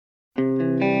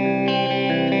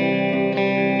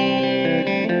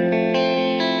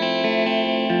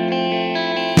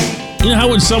know how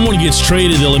when someone gets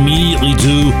traded, they'll immediately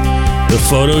do the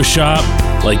Photoshop,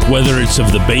 like whether it's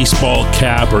of the baseball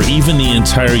cap or even the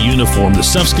entire uniform. The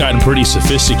stuff's gotten pretty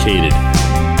sophisticated.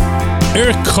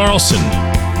 Erik Karlsson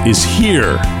is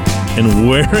here and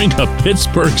wearing a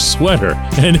Pittsburgh sweater,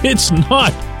 and it's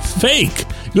not fake.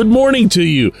 Good morning to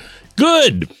you.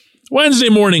 Good Wednesday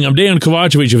morning. I'm Dan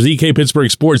Kovacevic of ZK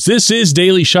Pittsburgh Sports. This is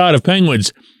Daily Shot of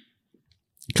Penguins.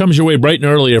 It comes your way bright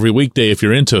and early every weekday if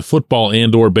you're into football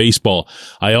and or baseball.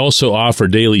 I also offer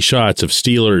daily shots of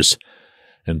Steelers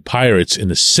and Pirates in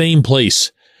the same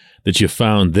place that you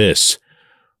found this.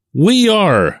 We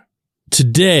are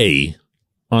today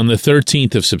on the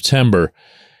 13th of September,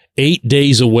 8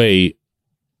 days away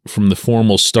from the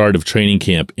formal start of training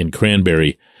camp in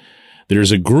Cranberry.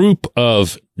 There's a group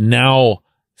of now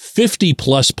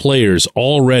 50-plus players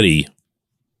already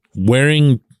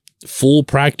wearing full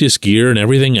practice gear and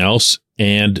everything else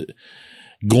and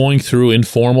going through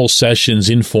informal sessions,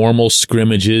 informal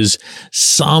scrimmages,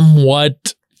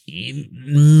 somewhat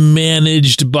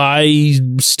managed by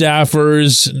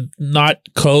staffers, not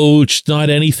coached, not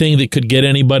anything that could get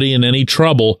anybody in any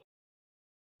trouble.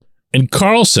 And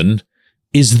Karlsson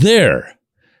is there,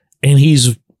 and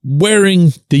he's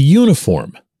wearing the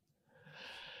uniform.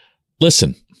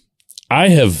 Listen, I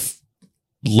have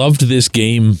loved this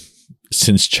game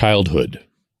since childhood.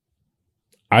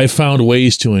 I found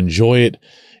ways to enjoy it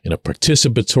in a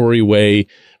participatory way,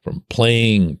 from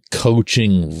playing,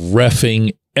 coaching,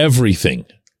 reffing, everything.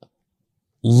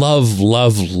 Love,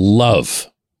 love, love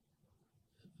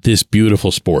this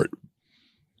beautiful sport.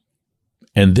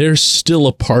 And there's still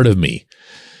a part of me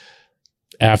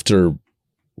after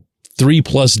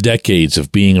 3+ decades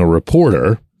of being a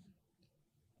reporter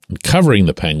and covering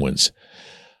the Penguins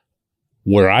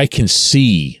where I can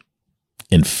see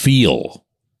and feel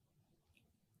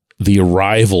the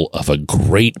arrival of a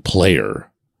great player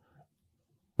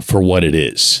for what it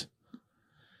is.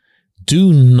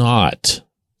 Do not,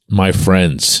 my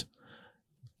friends,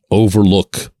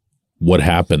 overlook what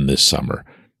happened this summer.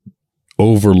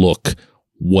 Overlook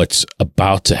what's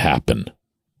about to happen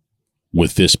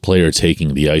with this player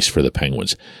taking the ice for the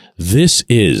Penguins. This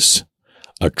is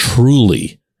a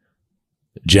truly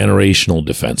generational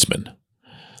defenseman.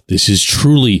 This is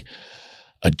truly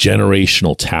a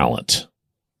generational talent.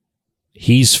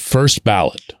 He's first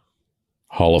ballot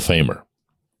Hall of Famer.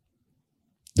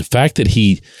 The fact that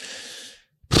he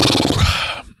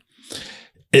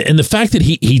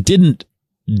didn't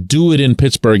do it in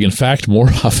Pittsburgh, in fact, more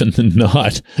often than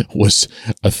not, was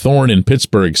a thorn in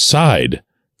Pittsburgh's side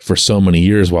for so many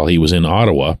years while he was in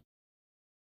Ottawa,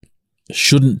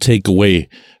 shouldn't take away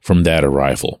from that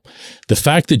arrival. The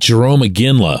fact that Jarome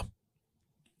Iginla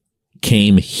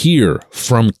came here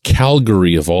from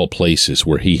Calgary, of all places,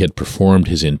 where he had performed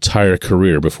his entire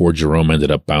career before Jarome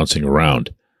ended up bouncing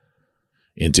around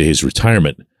into his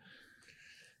retirement,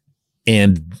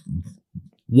 and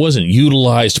wasn't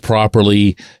utilized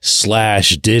properly,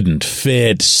 / didn't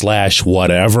fit, /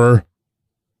 whatever,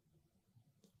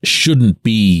 shouldn't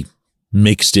be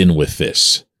mixed in with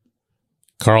this.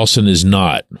 Karlsson is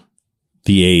not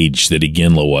the age that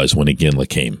Iginla was when Iginla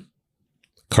came.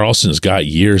 Karlsson's got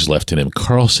years left in him.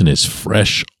 Karlsson is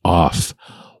fresh off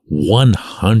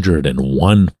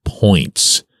 101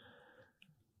 points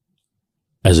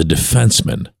as a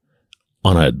defenseman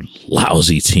on a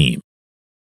lousy team.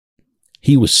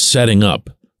 He was setting up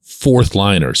fourth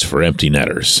liners for empty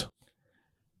netters.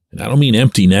 And I don't mean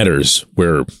empty netters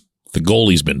where the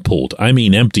goalie's been pulled. I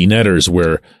mean empty netters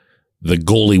where the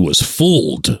goalie was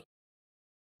fooled.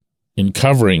 In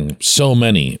covering so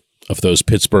many of those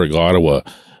Pittsburgh-Ottawa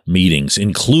meetings,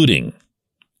 including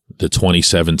the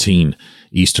 2017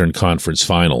 Eastern Conference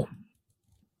Final,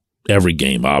 every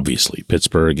game, obviously,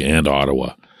 Pittsburgh and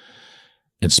Ottawa,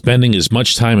 and spending as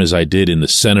much time as I did in the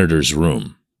Senators'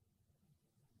 room,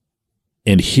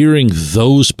 and hearing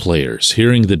those players,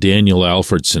 hearing the Daniel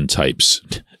Alfredsson types,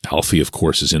 Alfie, of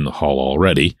course, is in the hall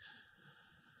already,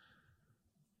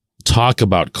 talk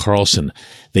about Karlsson,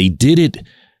 they did it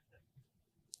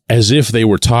as if they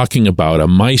were talking about a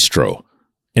maestro.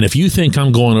 And if you think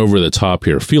I'm going over the top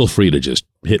here, feel free to just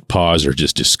hit pause or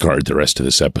just discard the rest of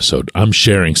this episode. I'm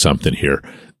sharing something here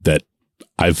that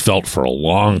I've felt for a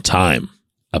long time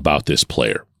about this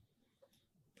player.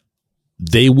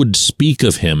 They would speak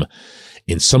of him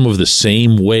in some of the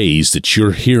same ways that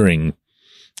you're hearing,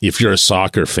 if you're a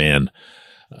soccer fan,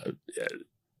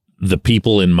 the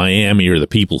people in Miami or the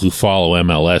people who follow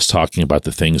MLS talking about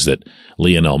the things that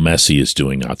Lionel Messi is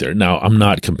doing out there. Now, I'm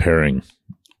not comparing,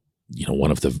 one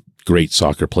of the great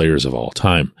soccer players of all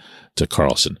time to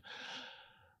Karlsson.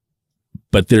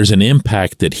 but there's an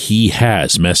impact that he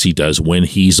has, Messi does, when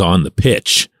he's on the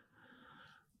pitch,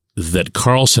 that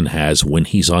Karlsson has when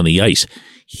he's on the ice.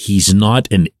 He's not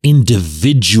an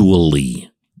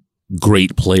individually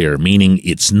great player, meaning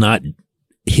it's not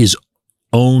his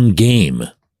own game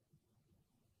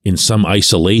in some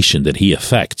isolation that he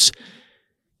affects.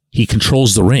 He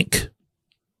controls the rink.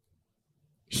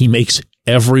 He makes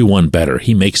everyone better.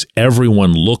 He makes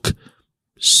everyone look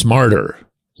smarter,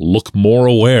 look more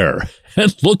aware,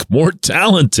 and look more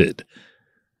talented.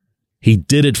 He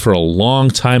did it for a long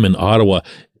time in Ottawa.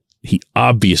 He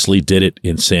obviously did it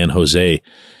in San Jose.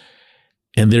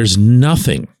 And there's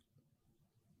nothing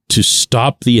to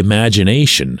stop the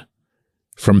imagination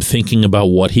from thinking about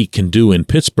what he can do in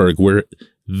Pittsburgh, where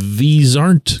these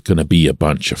aren't going to be a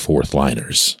bunch of fourth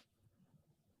liners.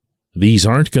 These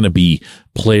aren't going to be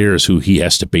players who he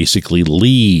has to basically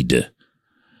lead,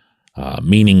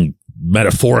 meaning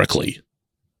metaphorically.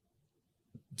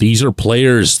 These are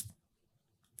players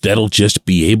that'll just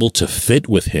be able to fit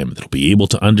with him, that'll be able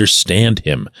to understand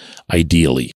him,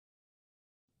 ideally.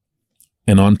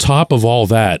 And on top of all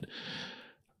that,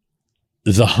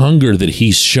 the hunger that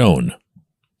he's shown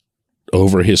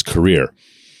over his career,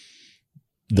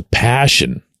 the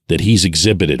passion that he's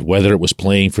exhibited, whether it was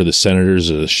playing for the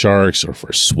Senators or the Sharks or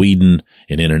for Sweden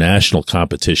in international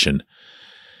competition,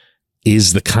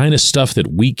 is the kind of stuff that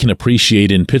we can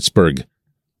appreciate in Pittsburgh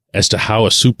as to how a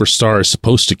superstar is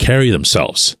supposed to carry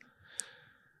themselves.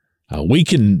 We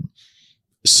can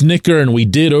snicker, and we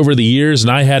did over the years,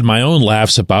 and I had my own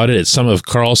laughs about it at some of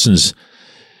Karlsson's,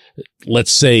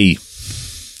 let's say,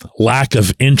 lack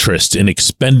of interest in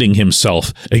expending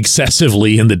himself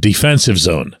excessively in the defensive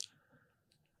zone.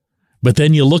 But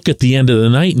then you look at the end of the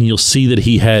night and you'll see that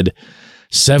he had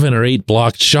 7 or 8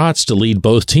 blocked shots to lead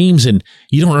both teams, and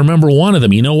you don't remember one of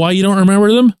them. You know why you don't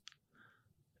remember them?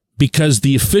 Because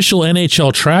the official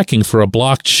NHL tracking for a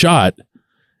blocked shot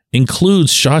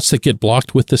includes shots that get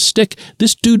blocked with the stick.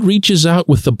 This dude reaches out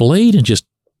with the blade and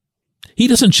he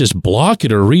doesn't just block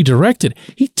it or redirect it.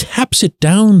 He taps it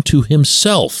down to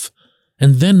himself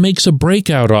and then makes a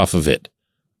breakout off of it.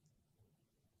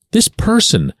 This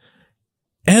person,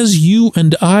 as you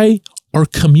and I are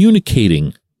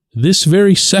communicating this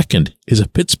very second, is a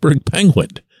Pittsburgh Penguin.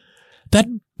 That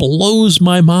blows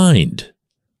my mind.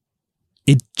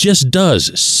 It just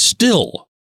does, still.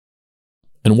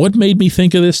 And what made me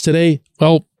think of this today?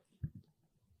 Well,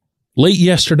 late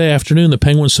yesterday afternoon, the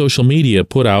Penguins social media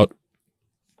put out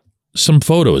some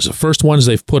photos, the first ones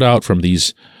they've put out from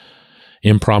these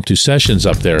impromptu sessions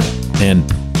up there. And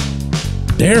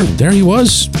there he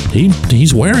was.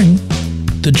 He's wearing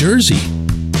the jersey.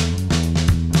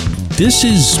 This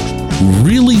is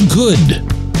really good.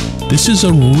 This is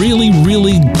a really,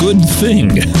 really good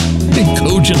thing.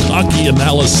 Cogent hockey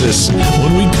analysis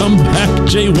when we come back,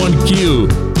 J1Q.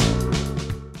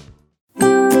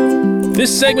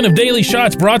 This segment of Daily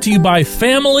Shots brought to you by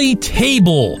Family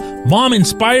Table.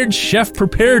 Mom-inspired,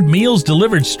 chef-prepared meals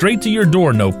delivered straight to your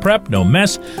door. No prep, no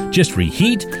mess, just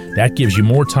reheat. That gives you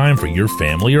more time for your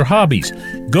family or hobbies.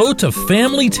 Go to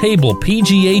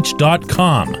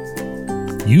FamilyTablePGH.com.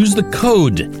 Use the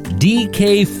code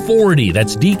DK40,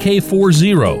 that's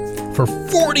DK40, for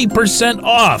 40%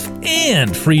 off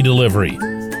and free delivery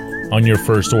on your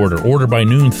first order. Order by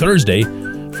noon Thursday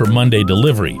for Monday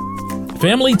delivery.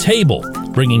 Family Table,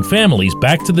 bringing families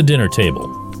back to the dinner table.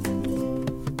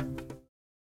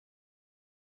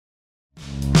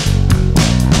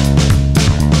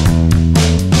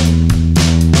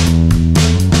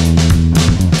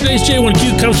 Today's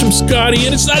J1Q comes from Scotty,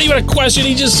 and it's not even a question.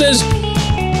 He just says,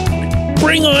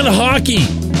 bring on hockey.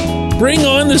 Bring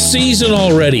on the season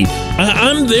already.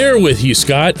 I'm there with you,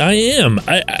 Scott. I am.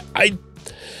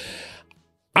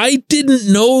 I didn't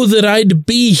know that I'd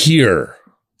be here.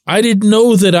 I didn't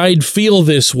know that I'd feel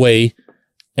this way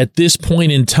at this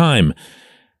point in time.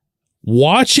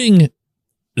 Watching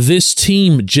this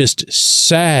team just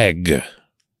sag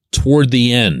toward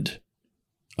the end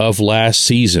of last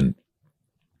season,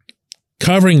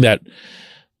 covering that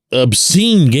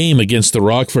obscene game against the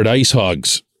Rockford Ice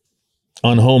Hogs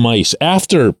on home ice.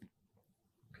 After,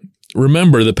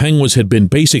 remember, the Penguins had been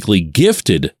basically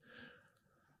gifted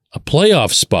a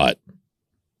playoff spot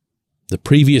the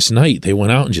previous night. They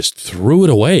went out and just threw it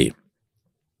away.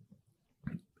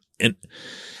 And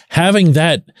having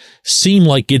that seem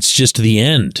like it's just the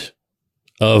end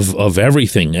of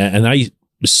everything. And I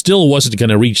still wasn't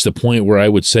going to reach the point where I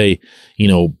would say,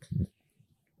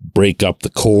 break up the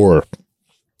core,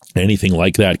 anything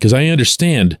like that, because I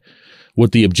understand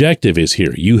what the objective is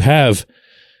here. You have,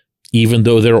 even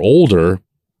though they're older,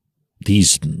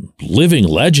 these living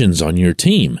legends on your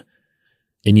team.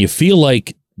 And you feel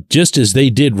like just as they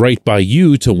did right by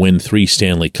you to win 3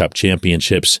 Stanley Cup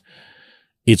championships,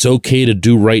 it's okay to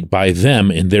do right by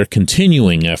them in their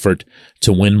continuing effort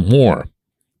to win more.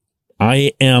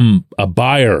 I am a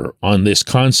buyer on this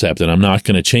concept, and I'm not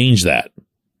going to change that.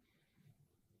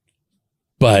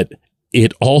 But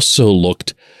it also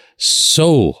looked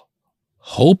so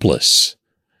hopeless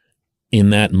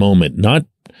in that moment. Not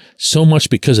so much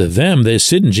because of them.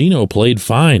 Sid and Gino played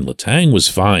fine. Letang was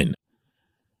fine.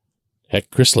 Heck,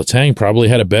 Chris Letang probably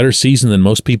had a better season than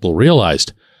most people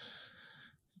realized.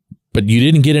 But you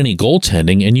didn't get any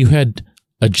goaltending, and you had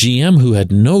a GM who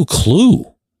had no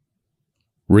clue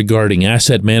regarding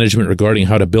asset management, regarding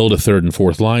how to build a third and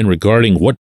fourth line, regarding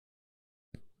what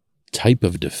type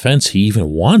of defense he even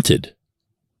wanted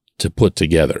to put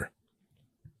together.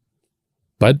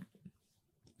 But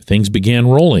things began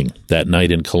rolling that night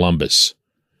in Columbus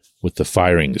with the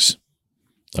firings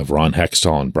of Ron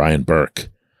Hextall and Brian Burke.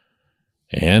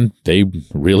 And they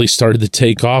really started to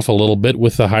take off a little bit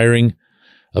with the hiring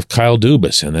of Kyle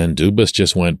Dubas. And then Dubas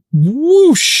just went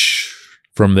whoosh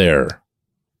from there.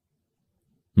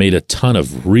 Made a ton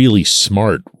of really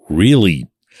smart, really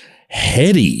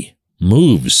heady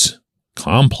moves,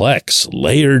 complex,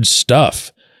 layered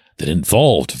stuff that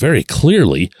involved very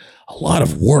clearly a lot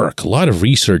of work, a lot of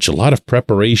research, a lot of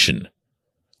preparation,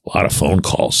 a lot of phone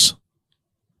calls.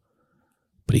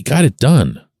 But he got it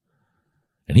done.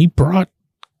 And he brought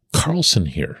Karlsson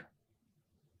here.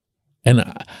 And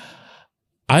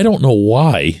I don't know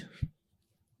why.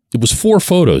 It was 4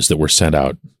 photos that were sent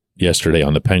out yesterday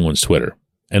on the Penguins Twitter.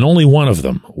 And only one of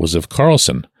them was of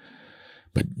Karlsson.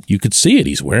 But you could see it.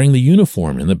 He's wearing the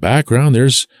uniform. In the background,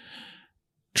 there's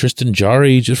Tristan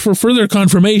Jarry, just for further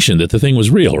confirmation that the thing was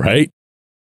real, right?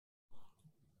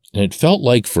 And it felt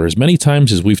like for as many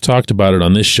times as we've talked about it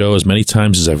on this show, as many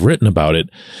times as I've written about it,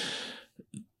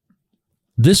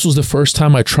 this was the first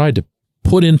time I tried to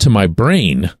put into my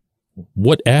brain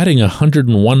what adding a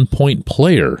 101-point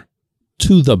player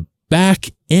to the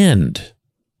back end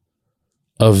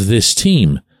of this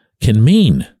team can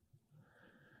mean.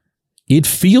 It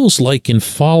feels like in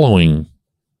following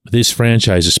this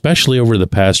franchise, especially over the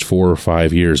past 4 or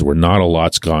 5 years, where not a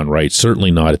lot's gone right, certainly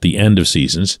not at the end of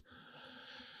seasons,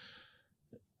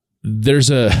 there's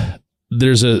a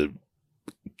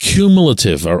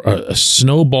cumulative, a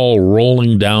snowball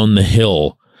rolling down the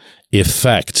hill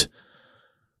effect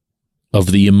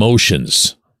of the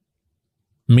emotions,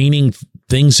 meaning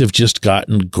things have just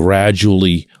gotten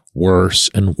gradually worse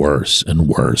and worse and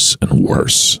worse and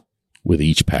worse with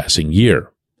each passing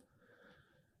year.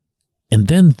 And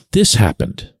then this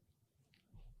happened.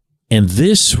 And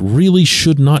this really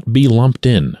should not be lumped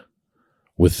in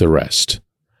with the rest.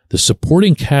 The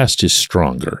supporting cast is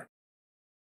stronger.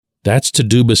 That's to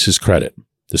Dubas' credit.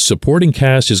 The supporting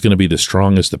cast is going to be the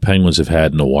strongest the Penguins have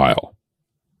had in a while.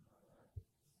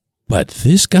 But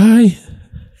this guy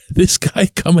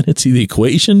coming into the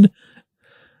equation,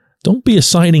 don't be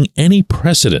assigning any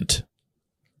precedent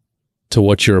to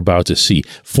what you're about to see.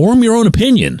 Form your own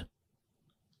opinion,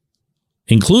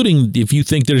 including if you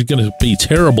think they're going to be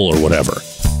terrible or whatever.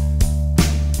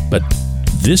 But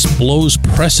this blows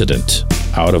precedent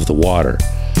out of the water.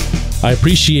 I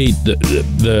appreciate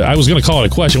the I was going to call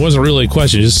it a question. It wasn't really a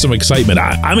question, just some excitement.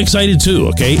 I'm excited too,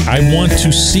 okay? I want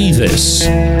to see this.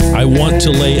 I want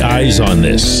to lay eyes on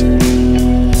this.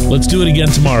 Let's do it again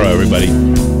tomorrow, everybody.